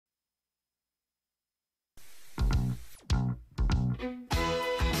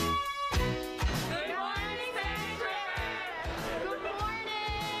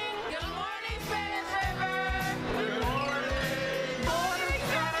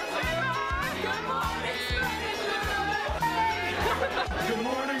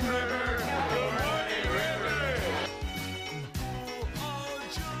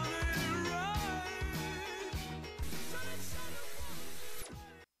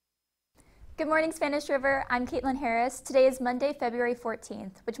Good morning, Spanish River. I'm Caitlin Harris. Today is Monday, February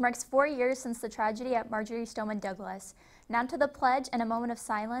 14th, which marks 4 years since the tragedy at Marjorie Stoneman Douglas. Now to the pledge and a moment of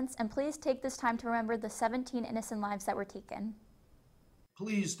silence, and please take this time to remember the 17 innocent lives that were taken.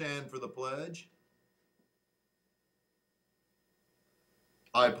 Please stand for the pledge.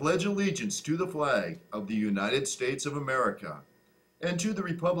 I pledge allegiance to the flag of the United States of America and to the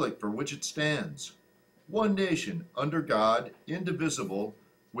republic for which it stands, one nation, under God, indivisible,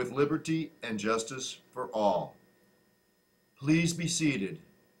 with liberty and justice for all. Please be seated.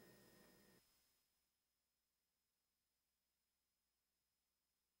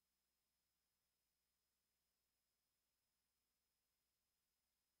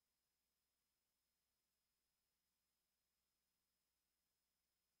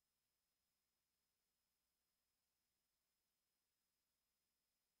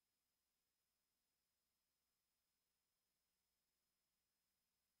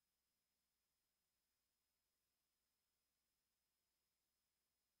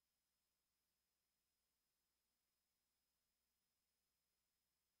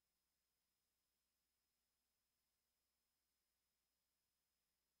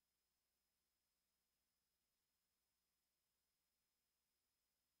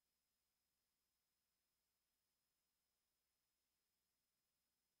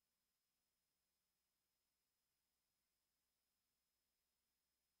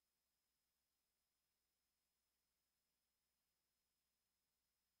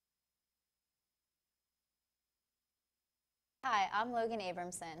 Hi, I'm Logan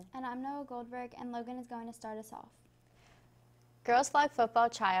Abramson. And I'm Noah Goldberg, and Logan is going to start us off. Girls flag football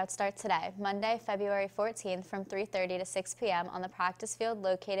tryouts start today, Monday, February 14th from 3:30 to 6 p.m. on the practice field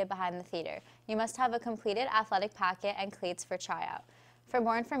located behind the theater. You must have a completed athletic packet and cleats for tryout. For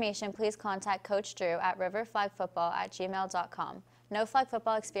more information, please contact Coach Drew at riverflagfootball@gmail.com. No flag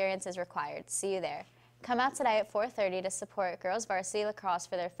football experience is required. See you there. Come out today at 4:30 to support girls varsity lacrosse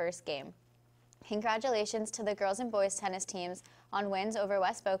for their first game. Congratulations to the girls and boys tennis teams on wins over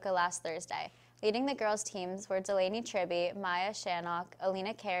West Boca last Thursday. Leading the girls teams were Delaney Tribby, Maya Shannock,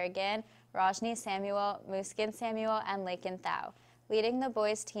 Alina Kerrigan, Rajni Samuel, Muskin Samuel, and Lakin Thau. Leading the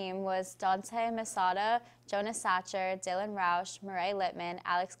boys team was Dante Masada, Jonas Satcher, Dylan Roush, Murray Littman,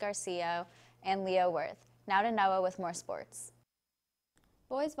 Alex Garcia, and Leo Worth. Now to Noah with more sports.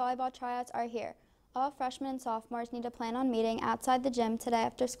 Boys volleyball tryouts are here. All freshmen and sophomores need to plan on meeting outside the gym today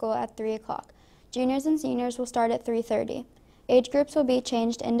after school at 3 o'clock. Juniors and seniors will start at 3:30. Age groups will be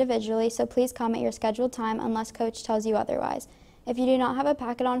changed individually, so please come at your scheduled time unless coach tells you otherwise. If you do not have a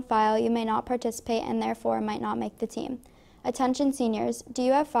packet on file, you may not participate and therefore might not make the team. Attention seniors, do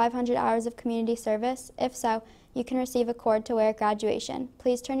you have 500 hours of community service? If so, you can receive a cord to wear at graduation.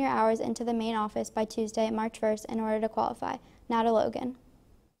 Please turn your hours into the main office by Tuesday, March 1st in order to qualify. Now to Logan.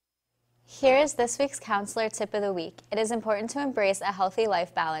 Here is this week's counselor tip of the week. It is important to embrace a healthy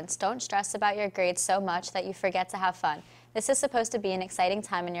life balance. Don't stress about your grades so much that you forget to have fun. This is supposed to be an exciting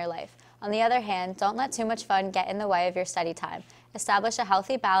time in your life. On the other hand, don't let too much fun get in the way of your study time. Establish a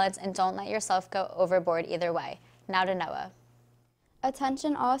healthy balance and don't let yourself go overboard either way. Now to Noah.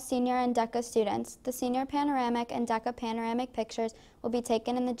 Attention all senior and DECA students. The senior panoramic and DECA panoramic pictures will be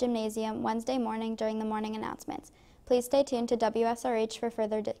taken in the gymnasium Wednesday morning during the morning announcements. Please stay tuned to WSRH for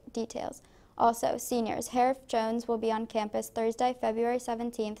further details. Also, seniors, Harif Jones will be on campus Thursday, February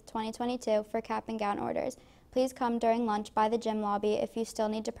 17th, 2022 for cap and gown orders. Please come during lunch by the gym lobby if you still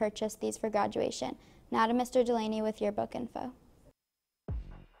need to purchase these for graduation. Now to Mr. Delaney with yearbook info.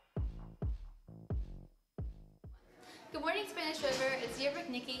 Good morning, Spanish River. It's Yearbook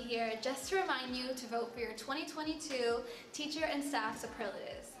Nikki here, just to remind you to vote for your 2022 teacher and staff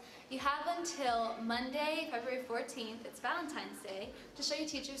superlatives. You have until Monday, February 14th, it's Valentine's Day, to show your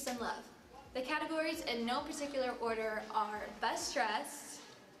teachers some love. The categories in no particular order are best dressed.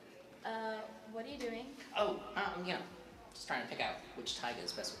 What are you doing? Just trying to pick out which tie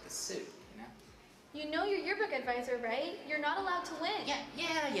goes best with this suit, You know your yearbook advisor, right? You're not allowed to win. Yeah,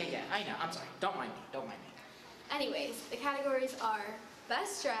 I know. I'm sorry. Don't mind me. Anyways, the categories are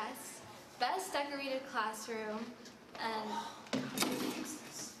best dressed, best decorated classroom, and...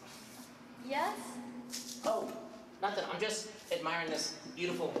 Yes? Oh, nothing. I'm just admiring this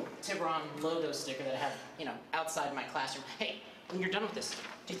beautiful Tiburon logo sticker that I have, outside my classroom. Hey, when you're done with this,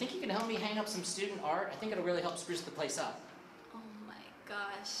 do you think you can help me hang up some student art? I think it'll really help spruce the place up. Oh my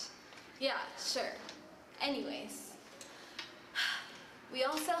gosh. Yeah, sure. Anyways, we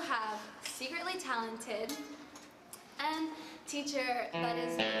also have secretly talented and teacher that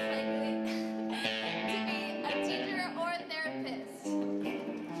is likely to be a teacher or a therapist.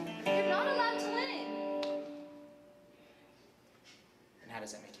 You're not allowed to win. And how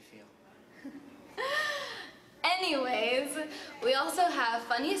does that make you feel? Anyways, we also have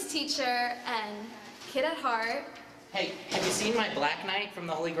funniest teacher and kid at heart. Hey, have you seen my Black Knight from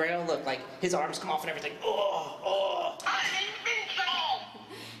the Holy Grail? Look, like, his arms come off and everything. Oh, oh.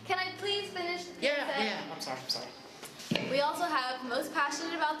 Can I please finish? Yeah, I'm sorry. We also have most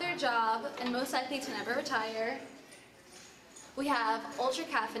passionate about their job and most likely to never retire. We have ultra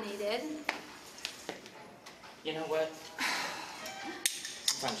caffeinated. You know what?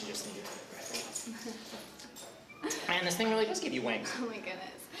 Sometimes you just need to take a breath. Man, this thing really does give you wings. Oh my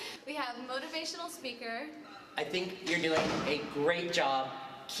goodness. We have motivational speaker. I think you're doing a great job.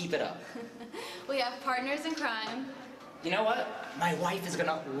 Keep it up. We have partners in crime. You know what? My wife is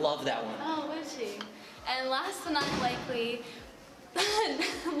gonna love that one. Oh, would she? And last but not likely,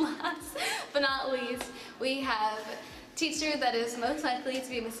 last but not least, we have teacher that is most likely to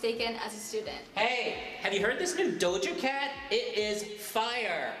be mistaken as a student. Hey, have you heard this new Doja Cat? It is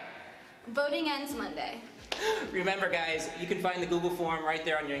fire. Voting ends Monday. Remember, guys, you can find the Google form right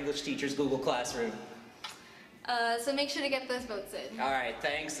there on your English teacher's Google Classroom. So make sure to get those votes in. All right,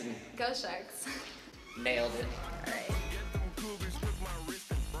 thanks, and Go Sharks. nailed it. All right.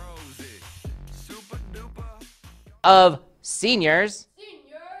 Of seniors.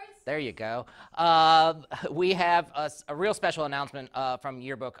 There you go. We have a real special announcement from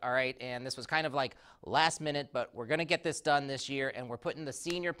Yearbook, all right? And this was kind of like last minute, but we're going to get this done this year, and we're putting the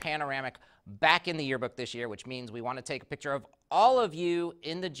senior panoramic back in the yearbook this year, which means we want to take a picture of all of you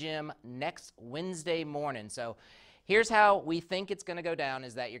in the gym next Wednesday morning. So here's how we think it's going to go down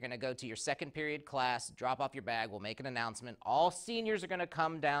is that you're going to go to your second period class, drop off your bag, we'll make an announcement. All seniors are going to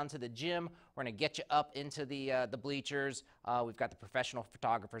come down to the gym. We're going to get you up into the bleachers. We've got the professional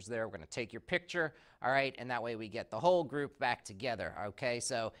photographers there. We're going to take your picture, all right, and that way we get the whole group back together, okay?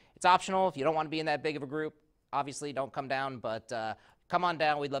 So it's optional. If you don't want to be in that big of a group, obviously don't come down, but come on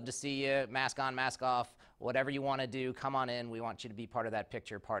down. We'd love to see you. Mask on, mask off, whatever you want to do, come on in. We want you to be part of that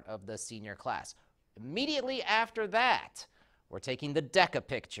picture, part of the senior class. Immediately after that, we're taking the DECA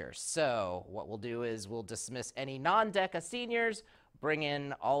picture. So what we'll do is we'll dismiss any non-DECA seniors, bring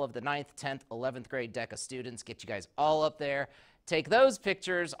in all of the 9th, 10th, 11th grade DECA students, get you guys all up there. Take those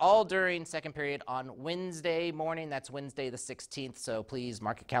pictures all during second period on Wednesday morning. That's Wednesday the 16th, so please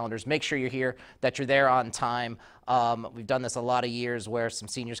mark your calendars. Make sure you're here, that you're there on time. We've done this a lot of years where some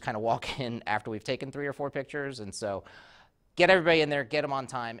seniors kind of walk in after we've taken 3 or 4 pictures, and so get everybody in there, get them on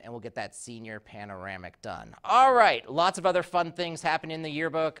time, and we'll get that senior panoramic done. All right, lots of other fun things happening in the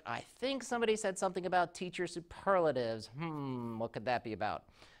yearbook. I think somebody said something about teacher superlatives. What could that be about?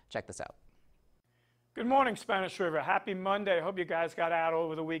 Check this out. Good morning, Spanish River. Happy Monday. I hope you guys got out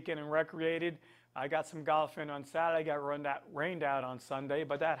over the weekend and recreated. I got some golf in on Saturday, got rained out on Sunday,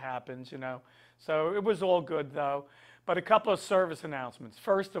 but that happens, you know. So it was all good, though. But a couple of service announcements.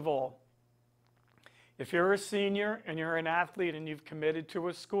 First of all, if you're a senior and you're an athlete and you've committed to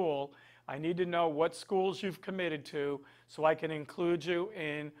a school, I need to know what schools you've committed to so I can include you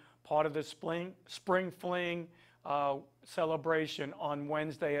in part of the spring fling celebration on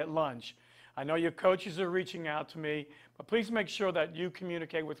Wednesday at lunch. I know your coaches are reaching out to me, but please make sure that you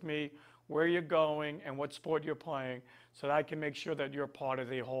communicate with me where you're going and what sport you're playing so that I can make sure that you're part of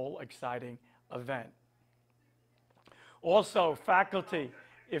the whole exciting event. Also, faculty,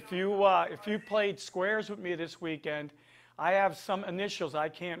 if you played squares with me this weekend, I have some initials I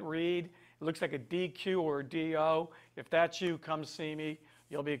can't read. It looks like a DQ or a DO. If that's you, come see me.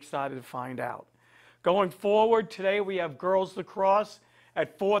 You'll be excited to find out. Going forward, today we have girls lacrosse.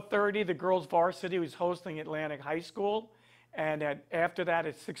 At 4:30, the girls varsity is hosting Atlantic High School. And after that,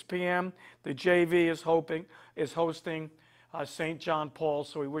 at 6 p.m., the JV is hosting St. John Paul.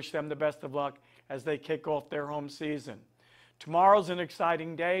 So we wish them the best of luck as they kick off their home season. Tomorrow's an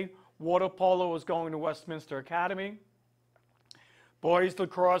exciting day. Water polo is going to Westminster Academy. Boys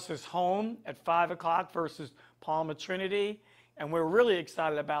lacrosse is home at 5 o'clock versus Palmer Trinity. And we're really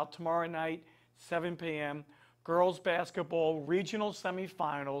excited about tomorrow night, 7 p.m., girls basketball regional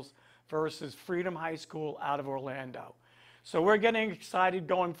semifinals versus Freedom High School out of Orlando. So we're getting excited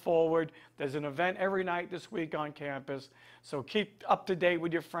going forward. There's an event every night this week on campus. So keep up to date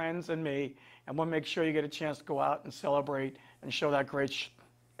with your friends and me, and we'll make sure you get a chance to go out and celebrate and show that great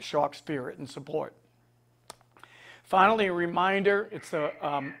Shark spirit and support. Finally, a reminder, it's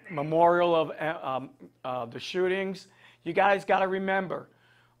a memorial of the shootings. You guys got to remember,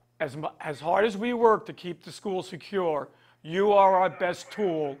 as hard as we work to keep the school secure, you are our best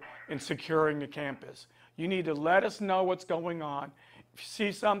tool in securing the campus. You need to let us know what's going on. If you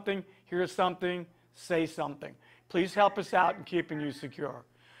see something, hear something, say something. Please help us out in keeping you secure.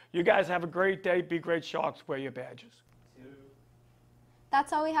 You guys have a great day. Be great Sharks. Wear your badges.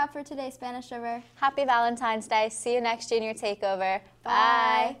 That's all we have for today, Spanish River. Happy Valentine's Day. See you next Junior Takeover.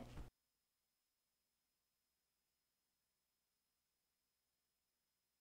 Bye.